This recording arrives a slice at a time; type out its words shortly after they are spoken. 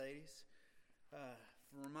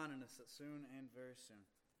for reminding us that soon and very soon.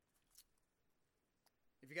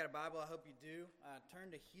 If you got a Bible, I hope you do.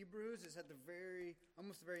 Turn to Hebrews. It's at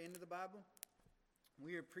almost the very end of the Bible.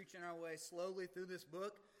 We are preaching our way slowly through this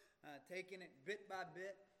book, taking it bit by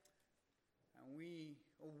bit. And we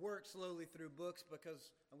work slowly through books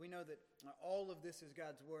because we know that all of this is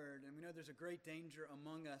God's Word. And we know there's a great danger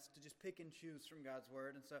among us to just pick and choose from God's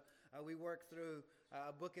Word. And so we work through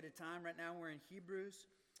a book at a time. Right now we're in Hebrews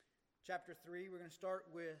chapter 3. We're going to start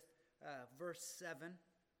with verse 7.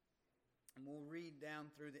 And we'll read down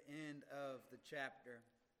through the end of the chapter.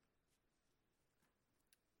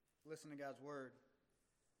 Listen to God's Word.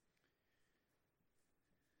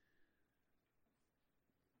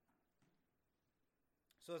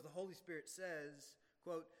 So as the Holy Spirit says,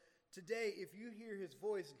 quote, "Today, if you hear his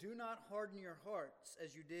voice, do not harden your hearts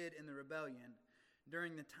as you did in the rebellion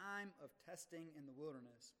during the time of testing in the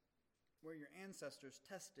wilderness, where your ancestors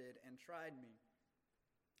tested and tried me.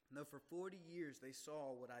 And though for 40 years they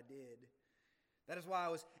saw what I did. That is why I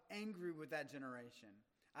was angry with that generation.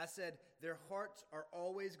 I said, their hearts are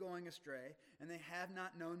always going astray, and they have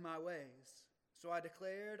not known my ways. So I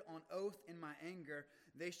declared on oath in my anger,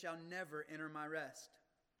 they shall never enter my rest.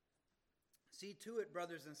 See to it,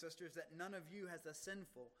 brothers and sisters, that none of you has a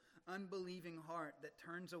sinful, unbelieving heart that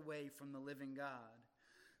turns away from the living God.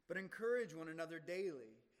 But encourage one another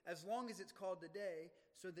daily, as long as it's called today,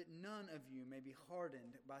 so that none of you may be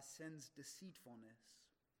hardened by sin's deceitfulness.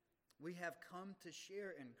 We have come to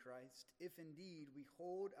share in Christ, if indeed we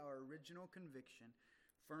hold our original conviction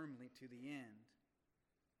firmly to the end.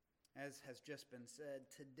 As has just been said,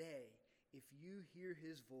 today, if you hear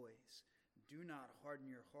his voice, do not harden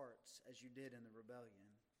your hearts as you did in the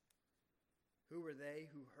rebellion. Who were they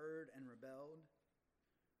who heard and rebelled?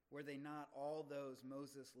 Were they not all those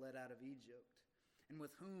Moses led out of Egypt? And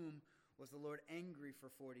with whom was the Lord angry for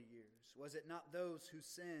 40 years? Was it not those who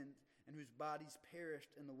sinned and whose bodies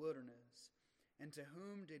perished in the wilderness? And to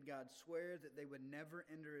whom did God swear that they would never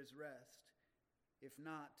enter his rest, if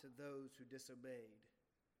not to those who disobeyed?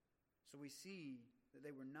 So we see that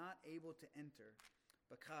they were not able to enter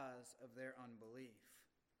because of their unbelief."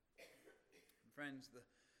 Friends, the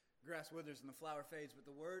grass withers and the flower fades, but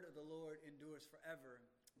the word of the Lord endures forever.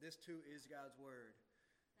 This too is God's word.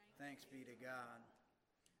 Thanks be to God.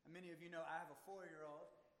 And many of you know I have a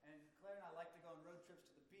 4-year-old, and Claire and I like to go on road trips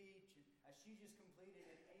to the beach. And she just completed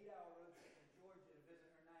an 8-hour road trip to Georgia to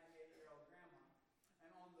visit her 98-year-old grandma.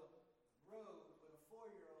 And on the road with a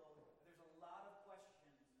 4-year-old, there's a lot of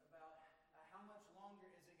questions about how much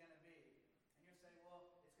longer is it going to be? And you'll say, well,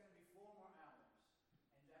 it's going to be 4 more hours.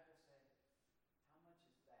 And Jack will say, how much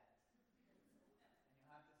is that? And you'll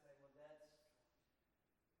have to say, well, that's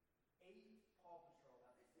 8 Paw Patrol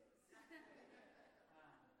episodes.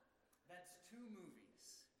 That's 2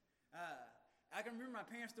 movies. I can remember my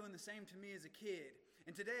parents doing the same to me as a kid.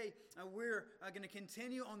 And today, we're going to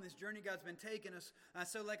continue on this journey God's been taking us.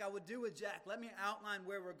 So like I would do with Jack, let me outline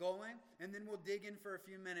where we're going, and then we'll dig in for a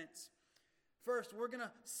few minutes. First, we're going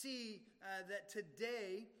to see that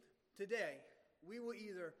today, we will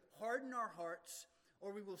either harden our hearts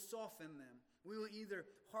or we will soften them. We will either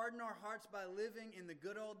harden our hearts by living in the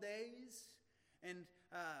good old days and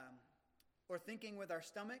or thinking with our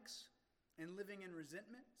stomachs and living in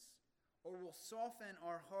resentments, or we'll soften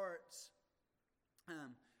our hearts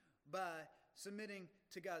by submitting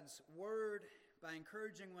to God's word, by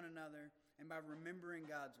encouraging one another, and by remembering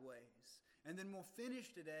God's ways. And then we'll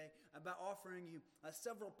finish today by offering you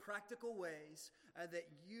several practical ways that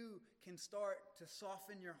you can start to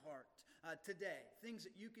soften your heart today. Things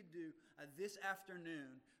that you could do this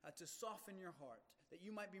afternoon to soften your heart, that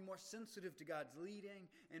you might be more sensitive to God's leading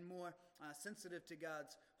and more sensitive to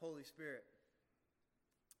God's Holy Spirit.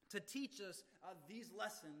 To teach us these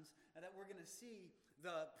lessons that we're going to see,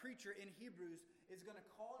 the preacher in Hebrews is going to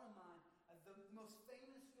call to mind the most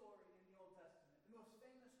famous story in the Old Testament, the most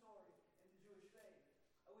famous story in the Jewish faith,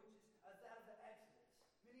 which is that of the Exodus.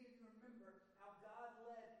 Many of you remember how God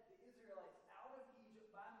led the Israelites out of Egypt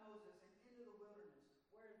by Moses and into the wilderness,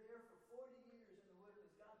 where there for 40 years in the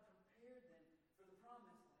wilderness, God prepared them for the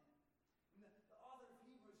promised land. And the author of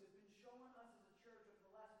Hebrews has been showing us as a church over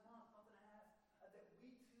the last month and a half, that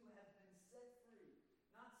we too have been set free.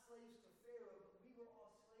 Not slaves to Pharaoh, but we were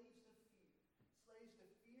all slaves to fear. Slaves to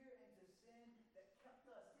fear and to sin that kept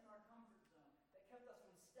us in our comfort zone. That kept us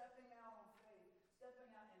from stepping out on faith,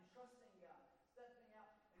 stepping out and trusting God, stepping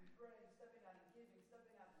out and praying, stepping out and giving,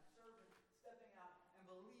 stepping out and serving, stepping out and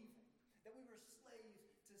believing. That we were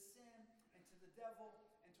slaves to sin and to the devil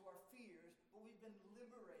and to our fears, but we've been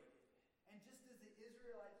liberated. And just as the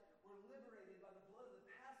Israelites were liberated by the blood of the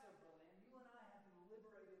Passover lamb, you and I have been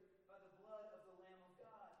liberated by the blood of the Lamb of God.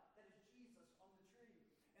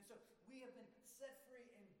 so we have been set free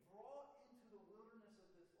and brought into the wilderness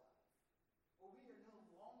of this life, where we are no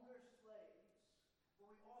longer slaves,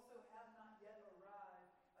 but we also have not yet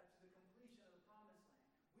arrived to the completion of the promised land.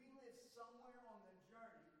 We live somewhere on the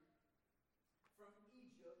journey from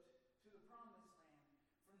Egypt to the promised land,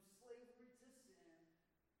 from slavery to sin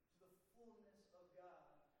to the fullness of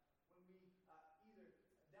God, when we either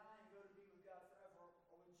die and go to be with God forever,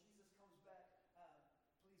 or when Jesus comes back,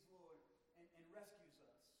 please Lord, and rescues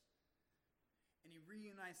us. And he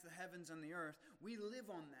reunites the heavens and the earth. We live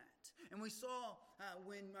on that. And we saw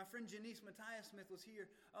when my friend Janice Matthias Smith was here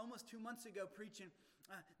almost 2 months ago preaching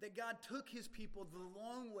that God took his people the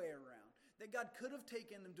long way around. That God could have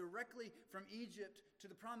taken them directly from Egypt to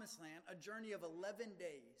the promised land, a journey of 11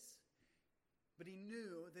 days. But he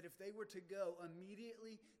knew that if they were to go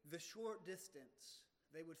immediately the short distance,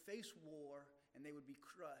 they would face war and they would be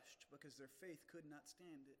crushed because their faith could not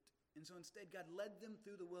stand it. And so instead, God led them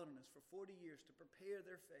through the wilderness for 40 years to prepare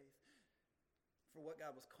their faith for what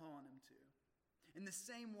God was calling them to. In the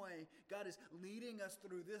same way, God is leading us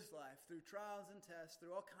through this life, through trials and tests,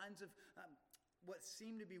 through all kinds of what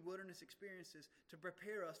seem to be wilderness experiences to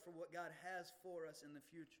prepare us for what God has for us in the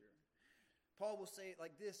future. Paul will say it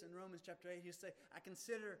like this in Romans chapter 8. He'll say, I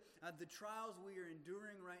consider the trials we are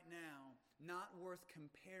enduring right now not worth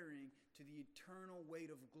comparing to the eternal weight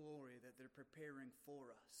of glory that they're preparing for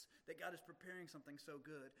us. That God is preparing something so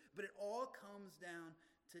good. But it all comes down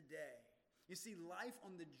today. You see, life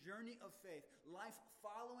on the journey of faith, life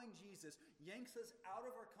following Jesus, yanks us out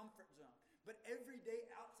of our comfort zone. But every day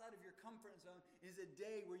outside of your comfort zone is a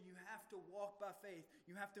day where you have to walk by faith.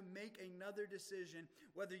 You have to make another decision,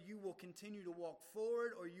 whether you will continue to walk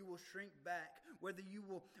forward or you will shrink back, whether you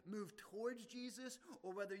will move towards Jesus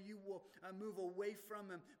or whether you will move away from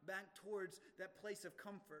him back towards that place of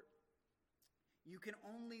comfort. You can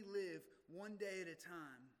only live one day at a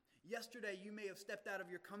time. Yesterday, you may have stepped out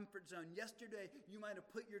of your comfort zone. Yesterday, you might have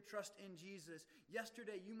put your trust in Jesus.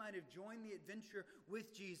 Yesterday, you might have joined the adventure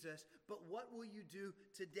with Jesus. But what will you do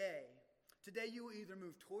today? Today, you will either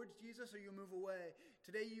move towards Jesus or you'll move away.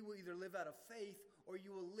 Today, you will either live out of faith or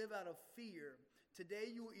you will live out of fear.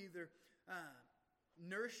 Today, you will either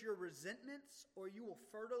nurse your resentments or you will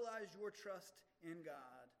fertilize your trust in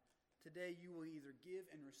God. Today, you will either give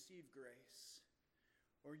and receive grace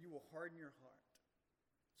or you will harden your heart.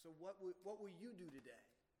 So what will you do today?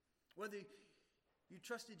 Whether you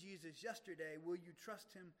trusted Jesus yesterday, will you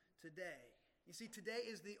trust him today? You see, today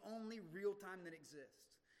is the only real time that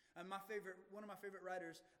exists. One of my favorite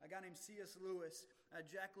writers, a guy named C.S. Lewis,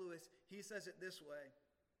 Jack Lewis, he says it this way.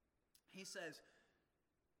 He says,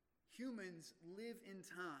 humans live in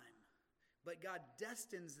time, but God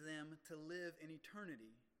destines them to live in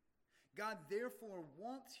eternity. God therefore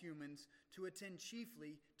wants humans to attend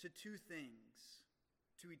chiefly to two things: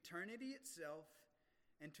 to eternity itself,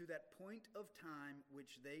 and to that point of time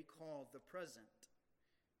which they call the present.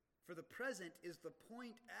 For the present is the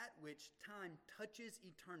point at which time touches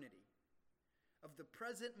eternity. Of the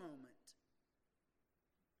present moment,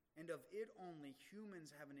 and of it only,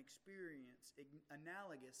 humans have an experience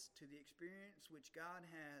analogous to the experience which God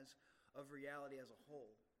has of reality as a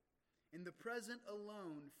whole. In the present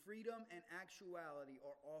alone, freedom and actuality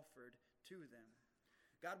are offered to them.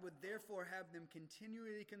 God would therefore have them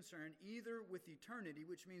continually concerned either with eternity,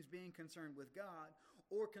 which means being concerned with God,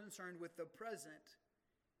 or concerned with the present,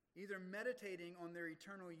 either meditating on their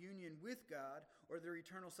eternal union with God or their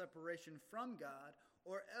eternal separation from God,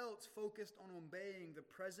 or else focused on obeying the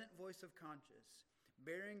present voice of conscience,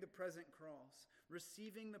 bearing the present cross,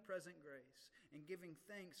 receiving the present grace, and giving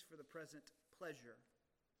thanks for the present pleasure.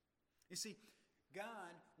 You see,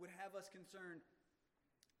 God would have us concerned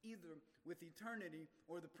either with eternity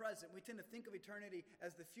or the present. We tend to think of eternity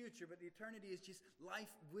as the future, but eternity is just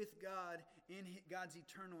life with God in God's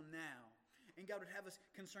eternal now. And God would have us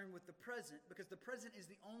concerned with the present, because the present is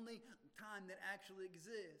the only time that actually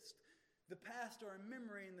exists. The past are a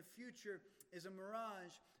memory and the future is a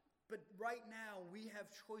mirage. But right now we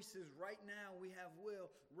have choices. Right now we have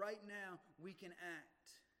will. Right now we can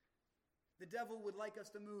act. The devil would like us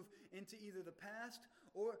to move into either the past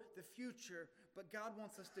or the future, but God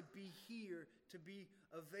wants us to be here, to be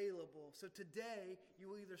available. So today, you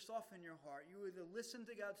will either soften your heart, you will either listen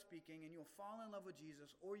to God speaking, and you'll fall in love with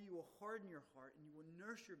Jesus, or you will harden your heart, and you will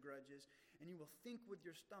nurse your grudges, and you will think with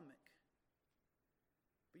your stomach.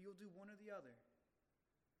 But you'll do one or the other.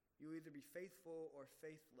 You'll either be faithful or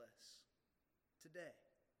faithless today.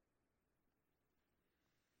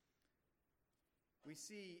 We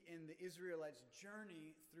see in the Israelites'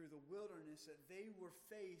 journey through the wilderness that they were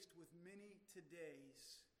faced with many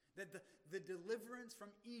todays. That the deliverance from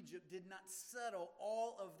Egypt did not settle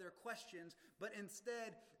all of their questions, but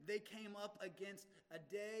instead they came up against a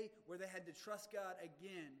day where they had to trust God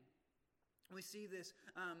again. We see this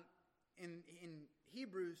in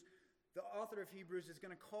Hebrews. The author of Hebrews is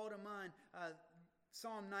going to call to mind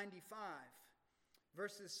Psalm 95.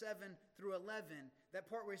 Verses 7 through 11, that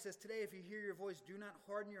part where he says, "Today if you hear your voice, do not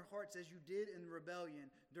harden your hearts as you did in the rebellion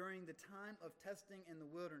during the time of testing in the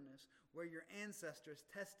wilderness, where your ancestors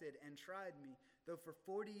tested and tried me, though for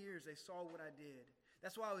 40 years they saw what I did.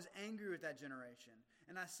 That's why I was angry with that generation.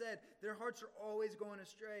 And I said, their hearts are always going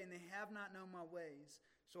astray, and they have not known my ways.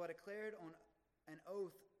 So I declared on an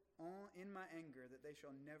oath in my anger that they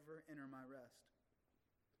shall never enter my rest."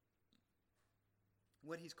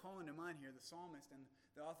 What he's calling to mind here, the psalmist and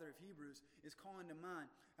the author of Hebrews, is calling to mind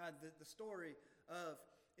the story of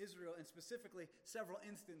Israel, and specifically several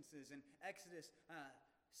instances in Exodus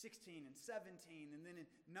 16 and 17, and then in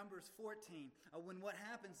Numbers 14. When what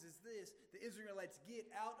happens is this: the Israelites get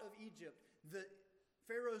out of Egypt. The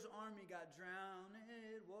Pharaoh's army got drowned.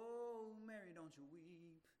 Whoa, Mary, don't you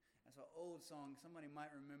weep. That's an old song. Somebody might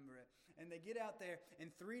remember it. And they get out there,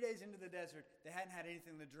 and 3 days into the desert, they hadn't had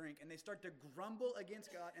anything to drink. And they start to grumble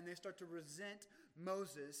against God, and they start to resent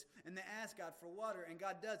Moses. And they ask God for water, and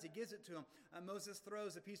God does. He gives it to them. Moses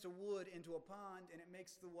throws a piece of wood into a pond, and it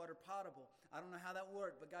makes the water potable. I don't know how that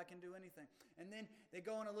worked, but God can do anything. And then they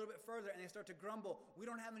go on a little bit further, and they start to grumble. We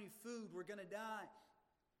don't have any food. We're going to die.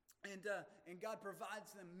 And God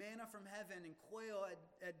provides them manna from heaven and quail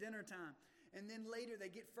at dinner time. And then later they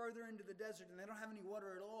get further into the desert and they don't have any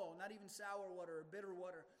water at all, not even sour water or bitter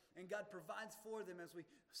water. And God provides for them, as we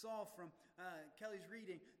saw from Kelly's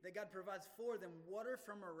reading, that God provides for them water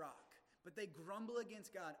from a rock. But they grumble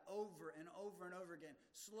against God over and over and over again,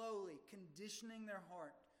 slowly conditioning their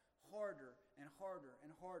heart harder and harder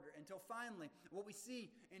and harder, until finally, what we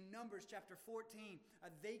see in Numbers chapter 14,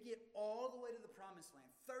 they get all the way to the promised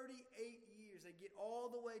land. 38 years, they get all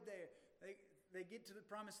the way there. They get to the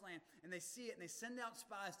promised land, and they see it, and they send out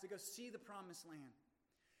spies to go see the promised land.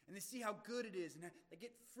 And they see how good it is, and they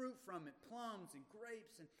get fruit from it, plums and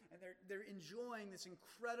grapes, and they're enjoying this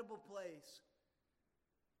incredible place.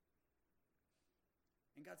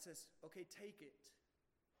 And God says, okay, take it.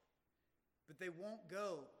 But they won't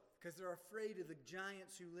go because they're afraid of the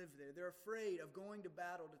giants who live there. They're afraid of going to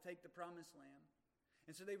battle to take the promised land.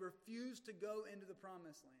 And so they refuse to go into the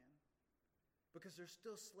promised land because they're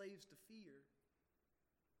still slaves to fear.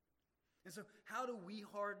 And so how do we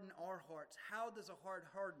harden our hearts? How does a heart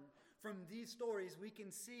harden? From these stories, we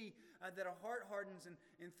can see that a heart hardens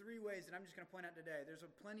in three ways that I'm just going to point out today. There's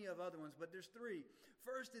plenty of other ones, but there's three.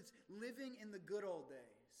 First, it's living in the good old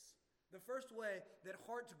days. The first way that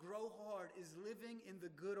hearts grow hard is living in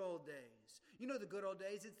the good old days. You know the good old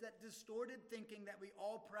days. It's that distorted thinking that we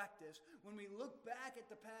all practice when we look back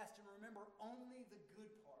at the past and remember only the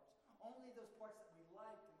good parts, only those parts that we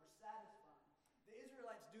liked and were satisfying. The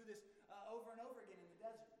Israelites do this over and over again in the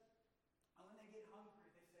desert. And when they get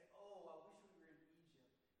hungry, they say, oh, I wish we were in Egypt.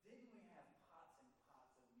 Didn't we have pots and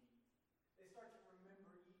pots of meat? They start to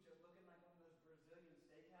remember Egypt looking like one of those Brazilian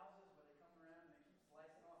steakhouses where they come around and they keep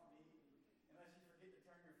slicing off meat. And unless you forget to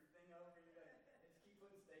turn your thing over, you just keep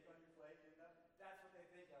putting steak on your plate. You know? That's what they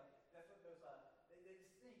think of. That's what those, they just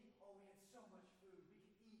think, oh, we had so much food. We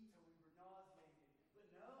could eat till we were nauseated. But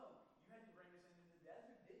no, you had to bring us into the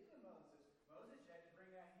desert, didn't you, Moses? Moses, you had to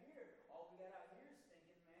bring out here. All we got out here is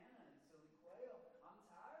stinking manna and silly quail. I'm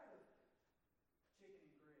tired of chicken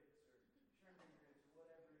and grits or shrimp and grits or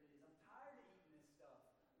whatever it is. I'm tired of eating this stuff.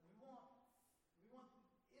 We want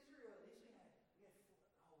Israel. At least we had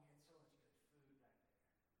so much good food back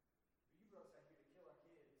there. But you brought us out here to kill our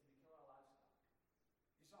kids and to kill our livestock.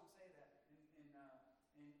 You saw him say that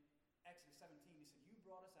in Exodus 17. He said, you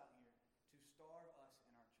brought us out here to starve us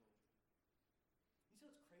and our children. You see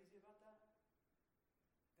what's crazy about that?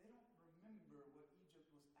 They don't remember what Egypt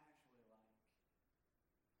was actually like.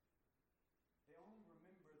 They only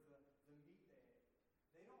remember the meat they ate.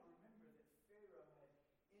 They don't remember that Pharaoh had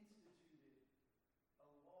instituted a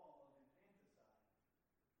law of infanticide,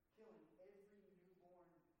 killing every newborn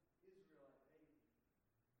Israelite baby.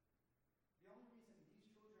 The only reason these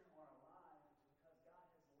children are alive is because God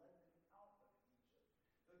has led them out of Egypt.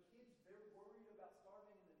 The kids they're worried about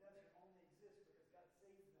starving in the desert only exist because God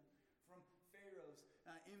saved them from Pharaoh's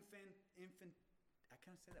I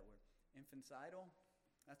can't say that word. Infanticidal?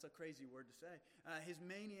 That's a crazy word to say. His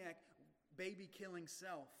maniac, baby-killing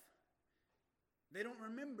self. They don't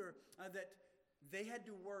remember that they had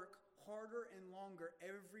to work harder and longer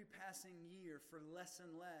every passing year for less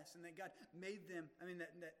and less. And that God made them,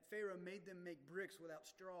 that Pharaoh made them make bricks without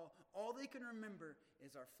straw. All they can remember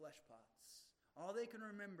is our flesh pots. All they can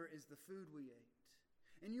remember is the food we ate.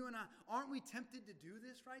 And you and I, aren't we tempted to do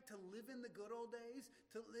this, right? To live in the good old days,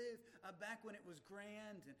 to live back when it was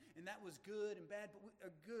grand and that was good and bad,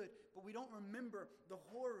 but we don't remember the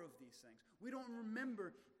horror of these things. We don't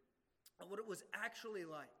remember what it was actually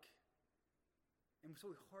like. And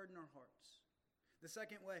so we harden our hearts. The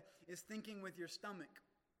second way is thinking with your stomach.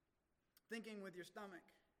 Thinking with your stomach.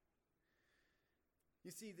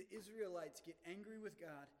 You see, the Israelites get angry with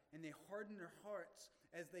God and they harden their hearts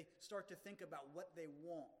as they start to think about what they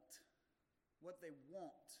want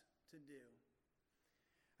to do.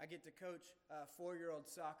 I get to coach 4-year-old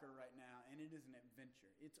soccer right now, and it is an adventure.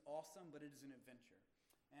 It's awesome, but it is an adventure.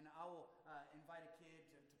 And I will invite a kid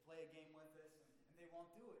to play a game with us, and they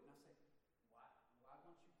won't do it. And I say, why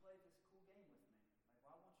won't you play this cool game with me? Like,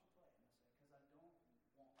 why won't you play? And I say,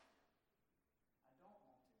 because I don't want to. I don't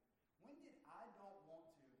want to. When did I don't want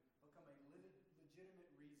to become a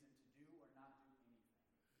legitimate reason to do or not do anything?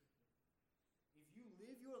 If you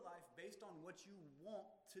live your life based on what you want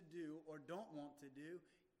to do or don't want to do,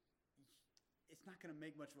 it's not going to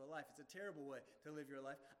make much of a life. It's a terrible way to live your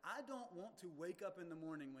life. I don't want to wake up in the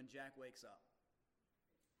morning when Jack wakes up.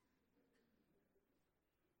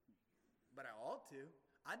 But I ought to.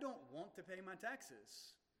 I don't want to pay my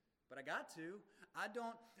taxes. But I got to. I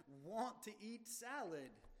don't want to eat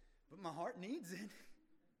salad. But my heart needs it.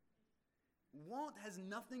 Want has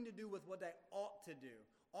nothing to do with what I ought to do.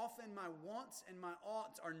 Often my wants and my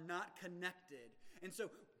oughts are not connected. And so,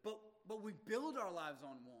 but we build our lives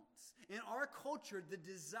on wants. In our culture, the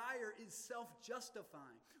desire is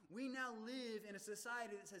self-justifying. We now live in a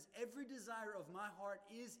society that says every desire of my heart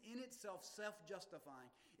is in itself self-justifying.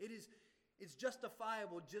 It's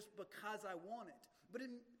justifiable just because I want it. But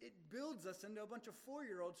it builds us into a bunch of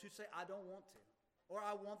 4-year-olds who say, I don't want to. Or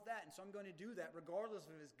I want that, and so I'm going to do that regardless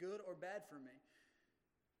if it's good or bad for me.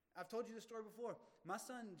 I've told you this story before. My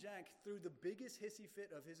son Jack threw the biggest hissy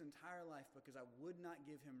fit of his entire life because I would not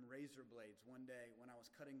give him razor blades one day when I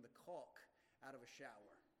was cutting the caulk out of a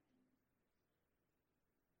shower.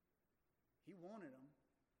 He wanted them,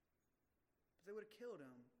 but they would have killed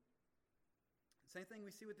him. Same thing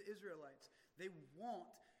we see with the Israelites. They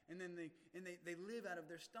want, and then they live out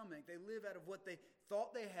of their stomach. They live out of what they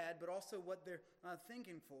thought they had, but also what they're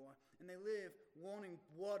thinking for. And they live wanting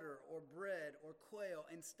water or bread or quail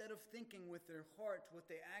instead of thinking with their heart what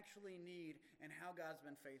they actually need and how God's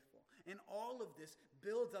been faithful. And all of this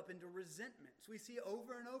builds up into resentment. So we see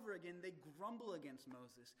over and over again, they grumble against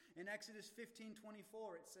Moses. In Exodus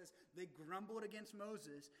 15:24, it says they grumbled against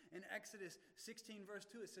Moses. In Exodus 16 verse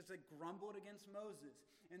 2, it says they grumbled against Moses.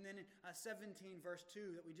 And then in 17 verse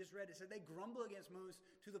 2 that we just read, it said they grumbled against Moses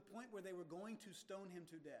to the point where they were going to stone him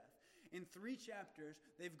to death. In 3 chapters,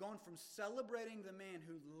 they've gone from celebrating the man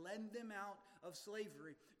who led them out of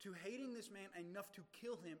slavery to hating this man enough to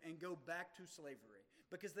kill him and go back to slavery.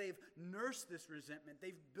 Because they've nursed this resentment.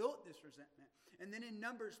 They've built this resentment. And then in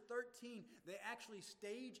Numbers 13, they actually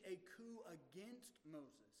stage a coup against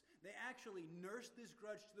Moses. They actually nurse this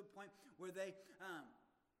grudge to the point where they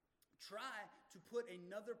try to put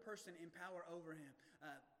another person in power over him.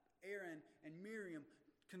 Aaron and Miriam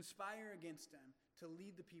conspire against him to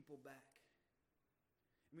lead the people back.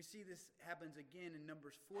 And we see this happens again in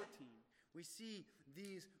Numbers 14. We see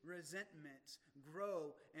these resentments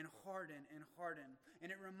grow and harden and harden.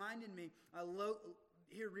 And it reminded me,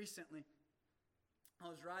 here recently, I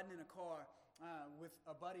was riding in a car with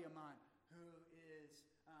a buddy of mine who is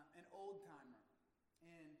an old-timer.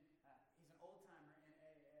 And he's an old-timer in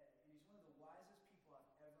AA. And he's one of the wisest people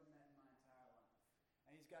I've ever met in my entire life.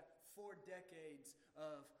 And he's got 4 decades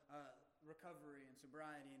of recovery and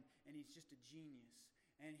sobriety, and he's just a genius.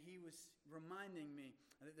 And he was reminding me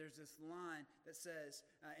that there's this line that says,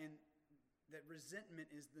 that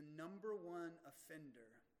resentment is the number 1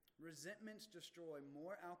 offender. Resentments destroy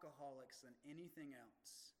more alcoholics than anything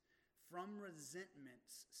else. From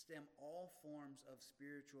resentments stem all forms of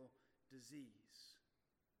spiritual disease.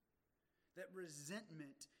 That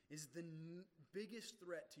resentment is the biggest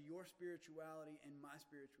threat to your spirituality and my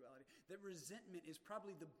spirituality. That resentment is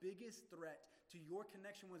probably the biggest threat to your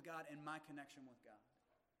connection with God and my connection with God.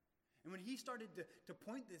 And when he started to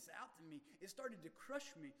point this out to me, it started to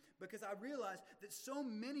crush me because I realized that so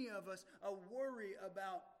many of us worry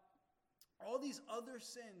about all these other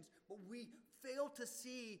sins, but we fail to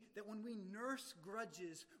see that when we nurse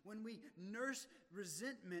grudges, when we nurse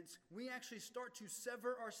resentments, we actually start to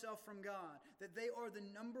sever ourselves from God. That they are the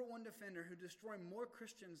number one defender who destroy more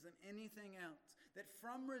Christians than anything else. That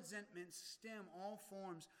from resentments stem all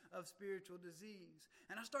forms of spiritual disease.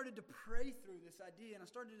 And I started to pray through this idea, and I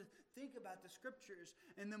started to think about the scriptures.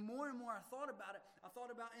 And the more and more I thought about it, I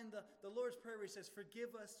thought about in the Lord's Prayer where he says,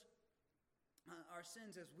 forgive us our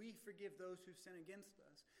sins as we forgive those who sin against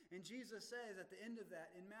us. And Jesus says at the end of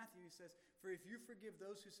that, in Matthew, he says, for if you forgive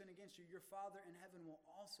those who sin against you, your Father in heaven will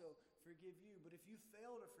also forgive you. But if you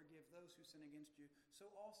fail to forgive those who sin against you,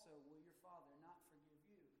 so also will your Father not forgive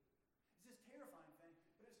you. It's this terrifying thing,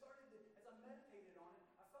 but it started to, as I meditated on it,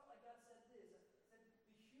 I felt like God said this. I said,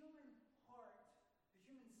 the human heart, the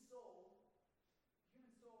human soul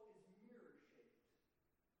is mirror-shaped.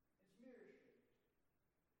 It's mirror-shaped.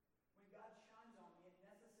 When God shines on me, it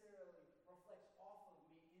necessarily reflects off of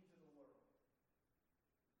me into the world.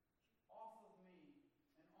 Off of me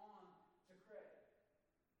and on to Craig.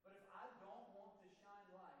 But if I don't want to shine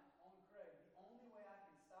light on Craig, the only way I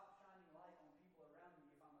can stop shining light on people around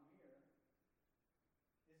me if I'm a mirror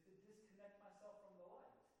is to disconnect myself from the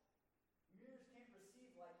light. Mirrors can't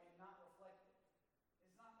receive light and not reflect it.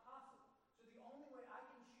 It's not possible. So the only way I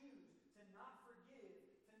can choose to not forgive,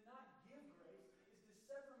 to not give grace, is to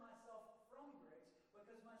sever myself from grace,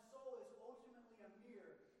 because my soul is ultimately a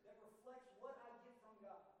mirror that reflects what I get from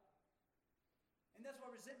God. And that's why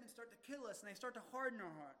resentments start to kill us, and they start to harden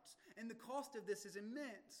our hearts. And the cost of this is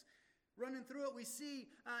immense. Running through it, we see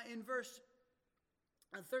in verse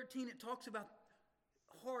 13, it talks about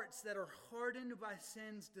hearts that are hardened by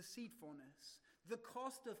sin's deceitfulness. The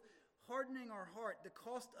cost of hardening our heart, the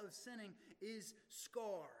cost of sinning, is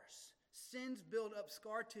scars. Sins build up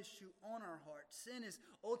scar tissue on our heart. Sin is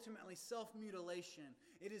ultimately self-mutilation.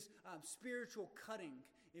 It is spiritual cutting,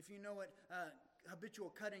 if you know what habitual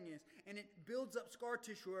cutting is. And it builds up scar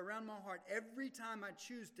tissue around my heart every time I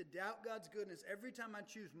choose to doubt God's goodness, every time I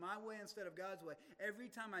choose my way instead of God's way, every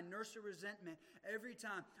time I nurse a resentment, every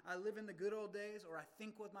time I live in the good old days, or I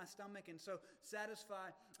think with my stomach and so satisfy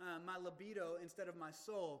my libido instead of my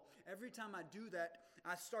soul. Every time I do that,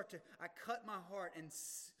 I cut my heart and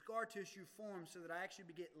scar tissue forms so that I actually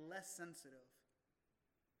get less sensitive.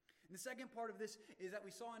 And the second part of this is that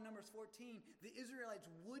we saw in Numbers 14, the Israelites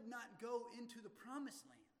would not go into the promised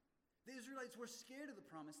land. The Israelites were scared of the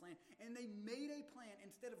promised land, and they made a plan.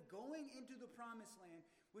 Instead of going into the promised land,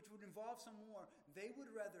 which would involve some war, they would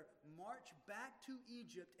rather march back to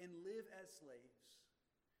Egypt and live as slaves.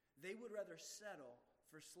 They would rather settle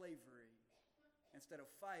for slavery instead of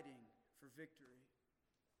fighting for victory.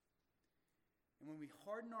 And when we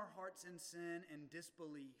harden our hearts in sin and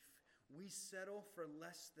disbelief, we settle for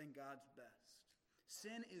less than God's best.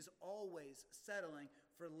 Sin is always settling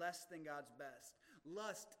for less than God's best.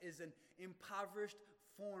 Lust is an impoverished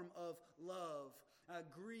form of love.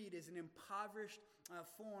 Greed is an impoverished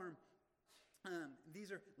form.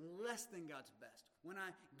 These are less than God's best. When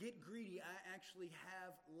I get greedy, I actually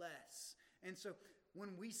have less. And so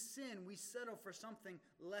when we sin, we settle for something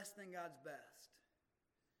less than God's best.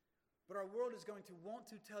 But our world is going to want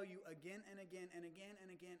to tell you again and again and again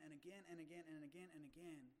and again and again and again and again and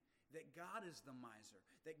again that God is the miser,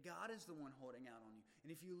 that God is the one holding out on you.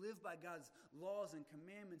 And if you live by God's laws and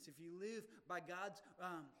commandments, if you live by God's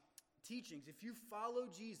teachings, if you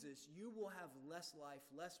follow Jesus, you will have less life,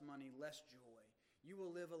 less money, less joy. You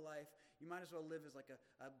will live a life, you might as well live as like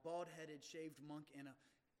a bald-headed, shaved monk in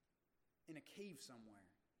a cave somewhere.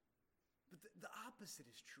 But the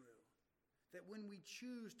opposite is true. That when we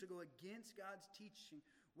choose to go against God's teaching,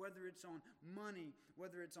 whether it's on money,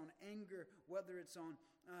 whether it's on anger, whether it's on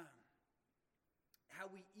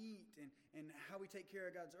how we eat and how we take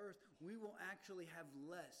care of God's earth, we will actually have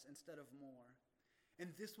less instead of more.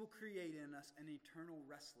 And this will create in us an eternal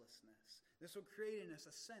restlessness. This will create in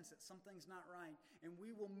us a sense that something's not right, and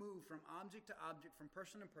we will move from object to object, from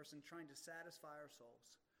person to person, trying to satisfy our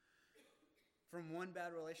souls. From one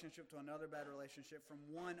bad relationship to another bad relationship, from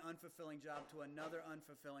one unfulfilling job to another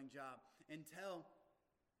unfulfilling job, and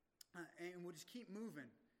we'll just keep moving.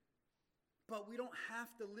 But we don't have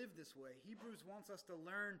to live this way. Hebrews wants us to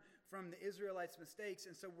learn from the Israelites' mistakes,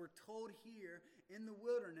 and so we're told here in the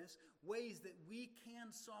wilderness ways that we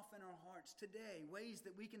can soften our hearts today, ways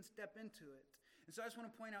that we can step into it. And so I just want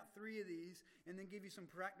to point out 3 of these and then give you some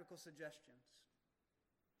practical suggestions.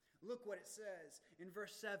 Look what it says in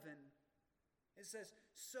verse 7. It says,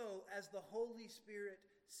 so as the Holy Spirit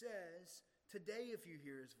says, today if you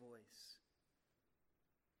hear his voice.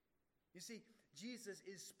 You see, Jesus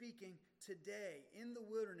is speaking today. In the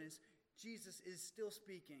wilderness, Jesus is still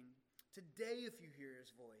speaking. Today if you hear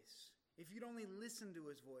his voice. if you'd only listen to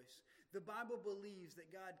his voice. The Bible believes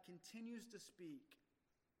that God continues to speak.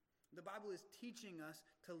 The Bible is teaching us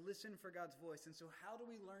to listen for God's voice. And so how do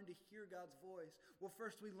we learn to hear God's voice? Well,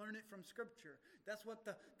 first we learn it from Scripture. That's what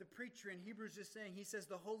the preacher in Hebrews is saying. He says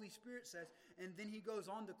the Holy Spirit says, and then he goes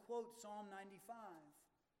on to quote Psalm 95.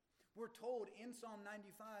 We're told in Psalm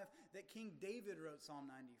 95 that King David wrote Psalm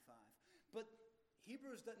 95. But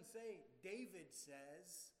Hebrews doesn't say David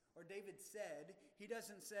says, or David said. He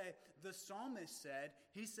doesn't say the psalmist said.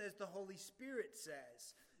 He says the Holy Spirit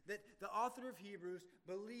says. That the author of Hebrews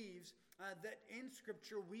believes that in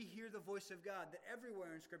Scripture we hear the voice of God. That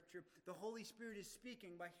everywhere in Scripture the Holy Spirit is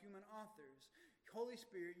speaking by human authors. Holy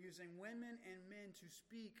Spirit using women and men to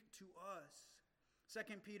speak to us. 2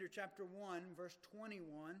 Peter chapter 1 verse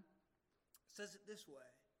 21 says it this way.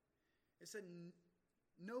 It said,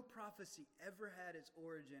 no prophecy ever had its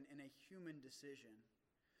origin in a human decision.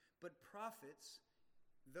 But prophets,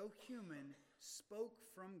 though human, spoke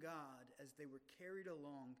from God as they were carried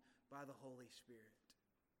along by the Holy Spirit.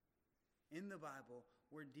 In the Bible,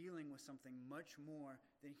 we're dealing with something much more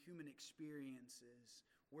than human experiences.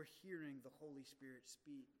 We're hearing the Holy Spirit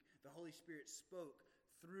speak. The Holy Spirit spoke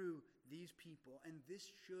through these people, and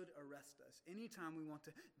this should arrest us. Anytime we want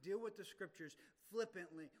to deal with the Scriptures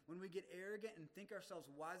flippantly, when we get arrogant and think ourselves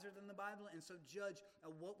wiser than the Bible, and so judge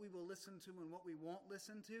what we will listen to and what we won't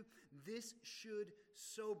listen to, this should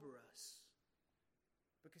sober us.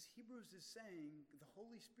 Because Hebrews is saying the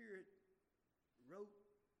Holy Spirit wrote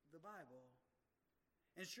the Bible.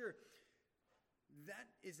 And sure, that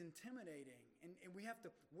is intimidating, and we have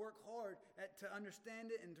to work hard to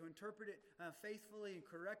understand it and to interpret it faithfully and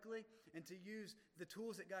correctly and to use the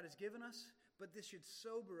tools that God has given us. But this should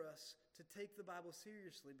sober us to take the Bible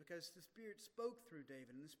seriously, because the Spirit spoke through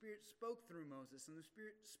David, and the Spirit spoke through Moses, and the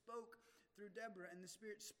Spirit spoke through Deborah, and the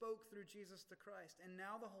Spirit spoke through Jesus the Christ. And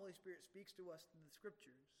now the Holy Spirit speaks to us through the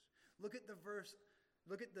Scriptures. Look at the verse,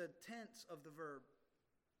 look at the tense of the verb.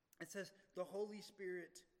 It says, the Holy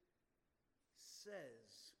Spirit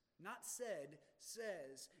says. Not said,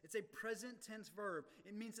 says. It's a present tense verb.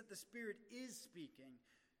 It means that the Spirit is speaking.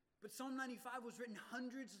 But Psalm 95 was written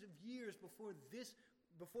hundreds of years before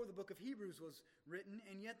the book of Hebrews was written,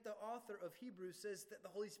 and yet the author of Hebrews says that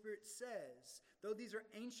the Holy Spirit says. Though these are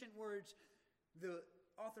ancient words, the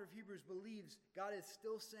author of Hebrews believes God is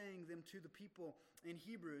still saying them to the people in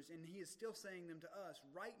Hebrews, and he is still saying them to us.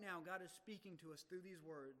 Right now, God is speaking to us through these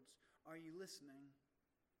words. Are you listening?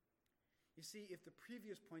 You see, if the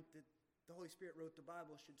previous point that the Holy Spirit wrote the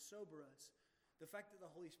Bible should sober us, the fact that the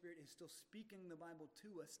Holy Spirit is still speaking the Bible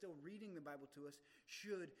to us, still reading the Bible to us,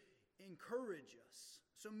 should encourage us.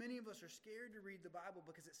 So many of us are scared to read the Bible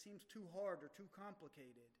because it seems too hard or too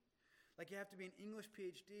complicated. Like you have to be an English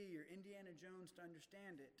PhD or Indiana Jones to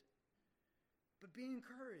understand it. But be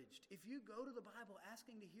encouraged. If you go to the Bible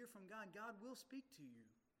asking to hear from God, God will speak to you.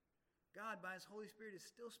 God, by his Holy Spirit, is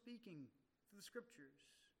still speaking through the Scriptures.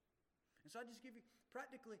 And so I just give you,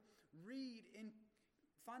 practically,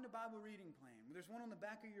 find a Bible reading plan. There's one on the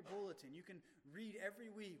back of your bulletin. You can read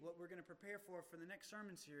every week what we're going to prepare for the next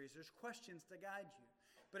sermon series. There's questions to guide you.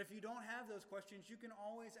 But if you don't have those questions, you can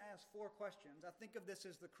always ask 4 questions. I think of this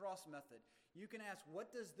as the cross method. You can ask,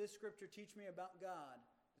 what does this Scripture teach me about God?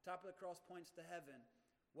 The top of the cross points to heaven.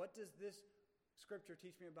 What does this Scripture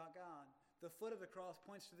teach me about God? The foot of the cross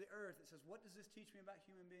points to the earth. It says, what does this teach me about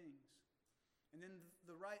human beings? And then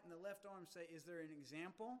the right and the left arm say, is there an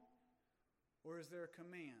example or is there a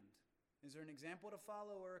command? Is there an example to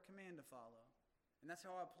follow or a command to follow? And that's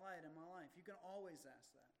how I apply it in my life. You can always ask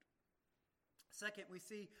that. Second, we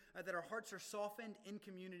see that our hearts are softened in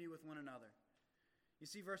community with one another. You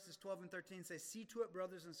see verses 12 and 13 say, see to it,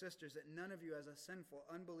 brothers and sisters, that none of you has a sinful,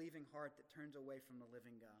 unbelieving heart that turns away from the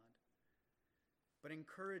living God. But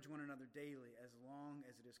encourage one another daily as long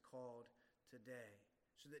as it is called today,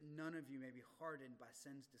 so that none of you may be hardened by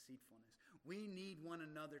sin's deceitfulness. We need one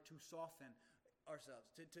another to soften ourselves,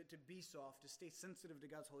 to be soft, to stay sensitive to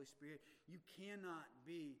God's Holy Spirit. You cannot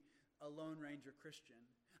be a Lone Ranger Christian.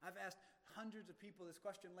 I've asked hundreds of people this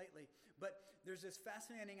question lately, but there's this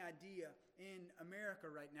fascinating idea in America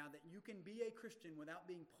right now that you can be a Christian without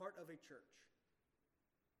being part of a church.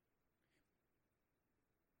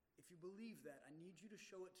 If you believe that, I need you to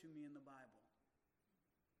show it to me in the Bible.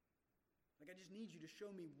 Like, I just need you to show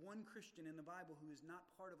me one Christian in the Bible who is not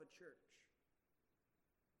part of a church.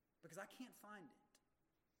 Because I can't find it.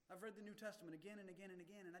 I've read the New Testament again and again and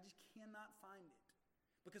again, and I just cannot find it.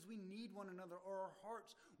 Because we need one another, or our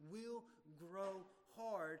hearts will grow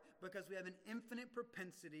hard, because we have an infinite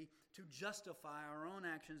propensity to justify our own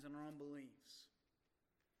actions and our own beliefs.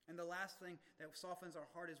 And the last thing that softens our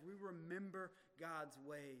heart is we remember God's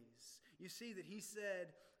ways. You see that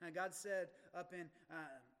God said up in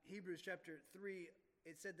Hebrews chapter 3,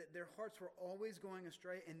 it said that their hearts were always going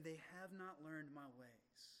astray and they have not learned my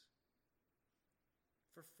ways.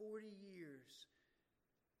 For 40 years,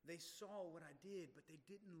 they saw what I did, but they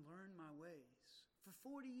didn't learn my ways. For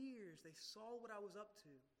 40 years, they saw what I was up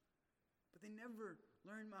to, but they never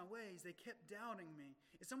learned my ways. They kept doubting me.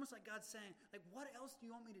 It's almost like God's saying, like, what else do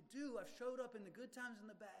you want me to do? I've showed up in the good times and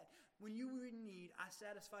the bad. When you were in need, I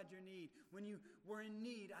satisfied your need. When you were in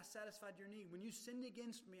need, I satisfied your need. When you sinned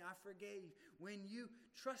against me, I forgave. When you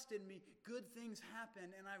trusted me, good things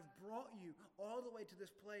happened, and I've brought you all the way to this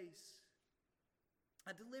place.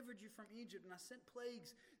 I delivered you from Egypt, and I sent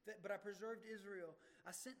plagues, but I preserved Israel. I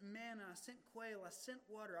sent manna, I sent quail, I sent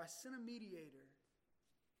water, I sent a mediator.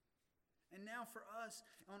 And now for us,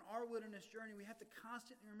 on our wilderness journey, we have to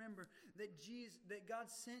constantly remember that God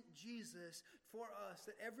sent Jesus for us,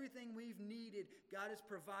 that everything we've needed, God has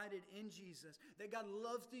provided in Jesus, that God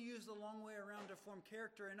loves to use the long way around to form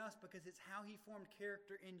character in us because it's how he formed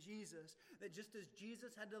character in Jesus, that just as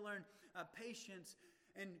Jesus had to learn patience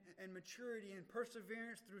and maturity and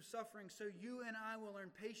perseverance through suffering, so you and I will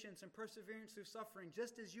learn patience and perseverance through suffering,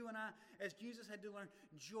 just as as Jesus had to learn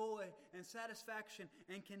joy and satisfaction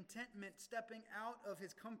and contentment, stepping out of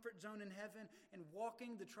his comfort zone in heaven and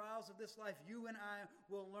walking the trials of this life. You and I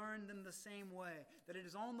will learn them the same way, that it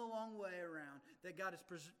is on the long way around, that God is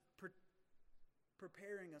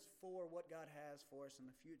preparing us for what God has for us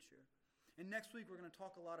in the future. And next week we're going to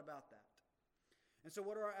talk a lot about that. And so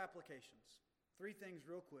what are our applications? 3 things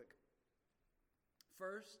real quick.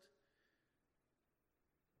 First,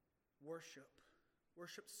 worship.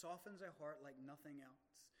 Worship softens a heart like nothing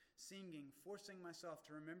else. Singing, forcing myself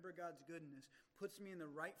to remember God's goodness, puts me in the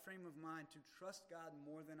right frame of mind to trust God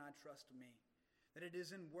more than I trust me. That it is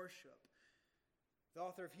in worship. The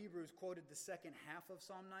author of Hebrews quoted the second half of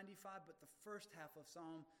Psalm 95, but the first half of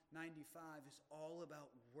Psalm 95 is all about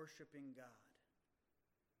worshiping God.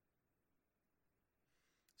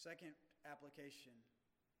 Second application.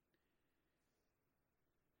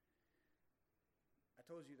 I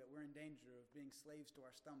told you that we're in danger of being slaves to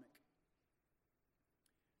our stomach.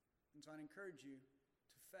 And so I'd encourage you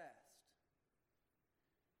to fast.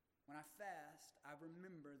 When I fast, I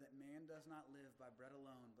remember that man does not live by bread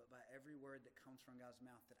alone, but by every word that comes from God's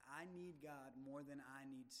mouth, that I need God more than I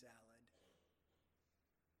need salad.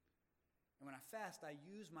 And when I fast, I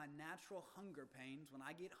use my natural hunger pains. When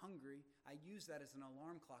I get hungry, I use that as an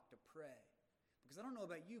alarm clock to pray. Because I don't know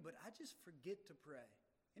about you, but I just forget to pray.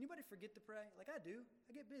 Anybody forget to pray? Like I do.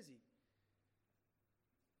 I get busy.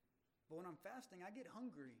 But when I'm fasting, I get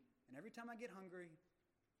hungry. And every time I get hungry,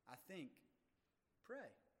 I think, pray.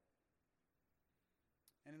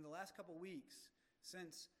 And in the last couple weeks,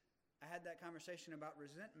 since I had that conversation about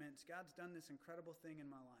resentments, God's done this incredible thing in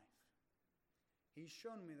my life. He's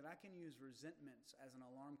shown me that I can use resentments as an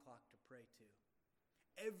alarm clock to pray to.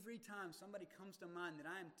 Every time somebody comes to mind that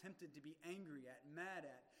I am tempted to be angry at, mad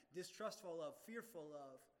at, distrustful of, fearful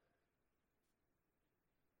of,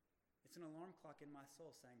 it's an alarm clock in my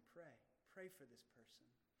soul saying, pray. Pray for this person.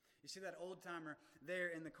 You see that old timer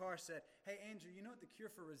there in the car said, hey, Andrew, you know what the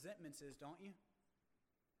cure for resentments is, don't you?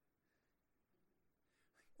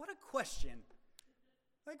 What a question.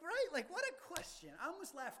 Right? What a question. I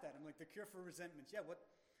almost laughed at him, the cure for resentments. Yeah, what?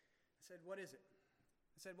 I said, what is it?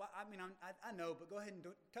 I said, well, I know, but go ahead and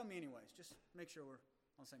tell me anyways. Just make sure we're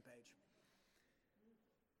on the same page.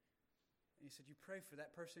 And he said, you pray for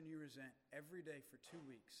that person you resent every day for 2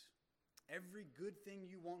 weeks. Every good thing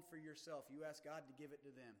you want for yourself, you ask God to give it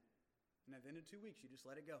to them. And at the end of 2 weeks, you just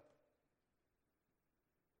let it go.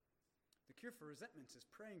 The cure for resentments is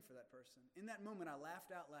praying for that person. In that moment, I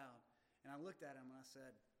laughed out loud. And I looked at him and I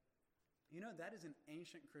said, that is an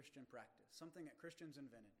ancient Christian practice, something that Christians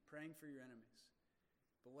invented, praying for your enemies.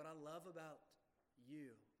 But what I love about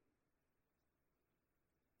you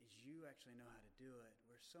is you actually know how to do it,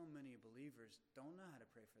 where so many believers don't know how to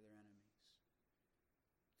pray for their enemies.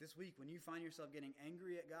 This week, when you find yourself getting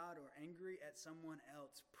angry at God or angry at someone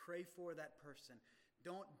else, pray for that person.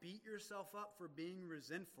 Don't beat yourself up for being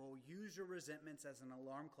resentful. Use your resentments as an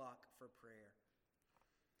alarm clock for prayer.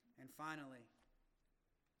 And finally,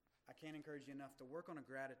 I can't encourage you enough to work on a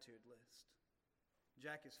gratitude list.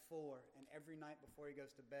 Jack is 4, and every night before he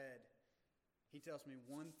goes to bed, he tells me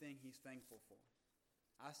one thing he's thankful for.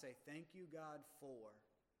 I say, thank you, God, for,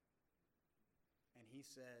 and he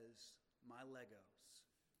says, my Legos,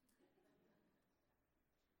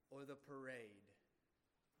 or the parade,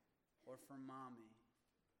 or for mommy,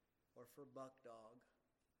 or for Buck Dog.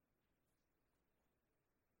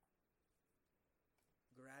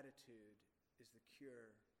 gratitude is the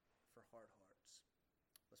cure for hard hearts.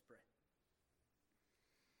 Let's pray.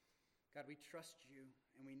 God, we trust you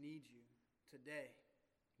and we need you. Today,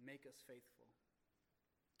 make us faithful.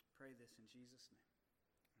 Pray this in Jesus' name.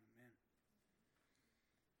 Amen.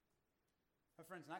 My friends, not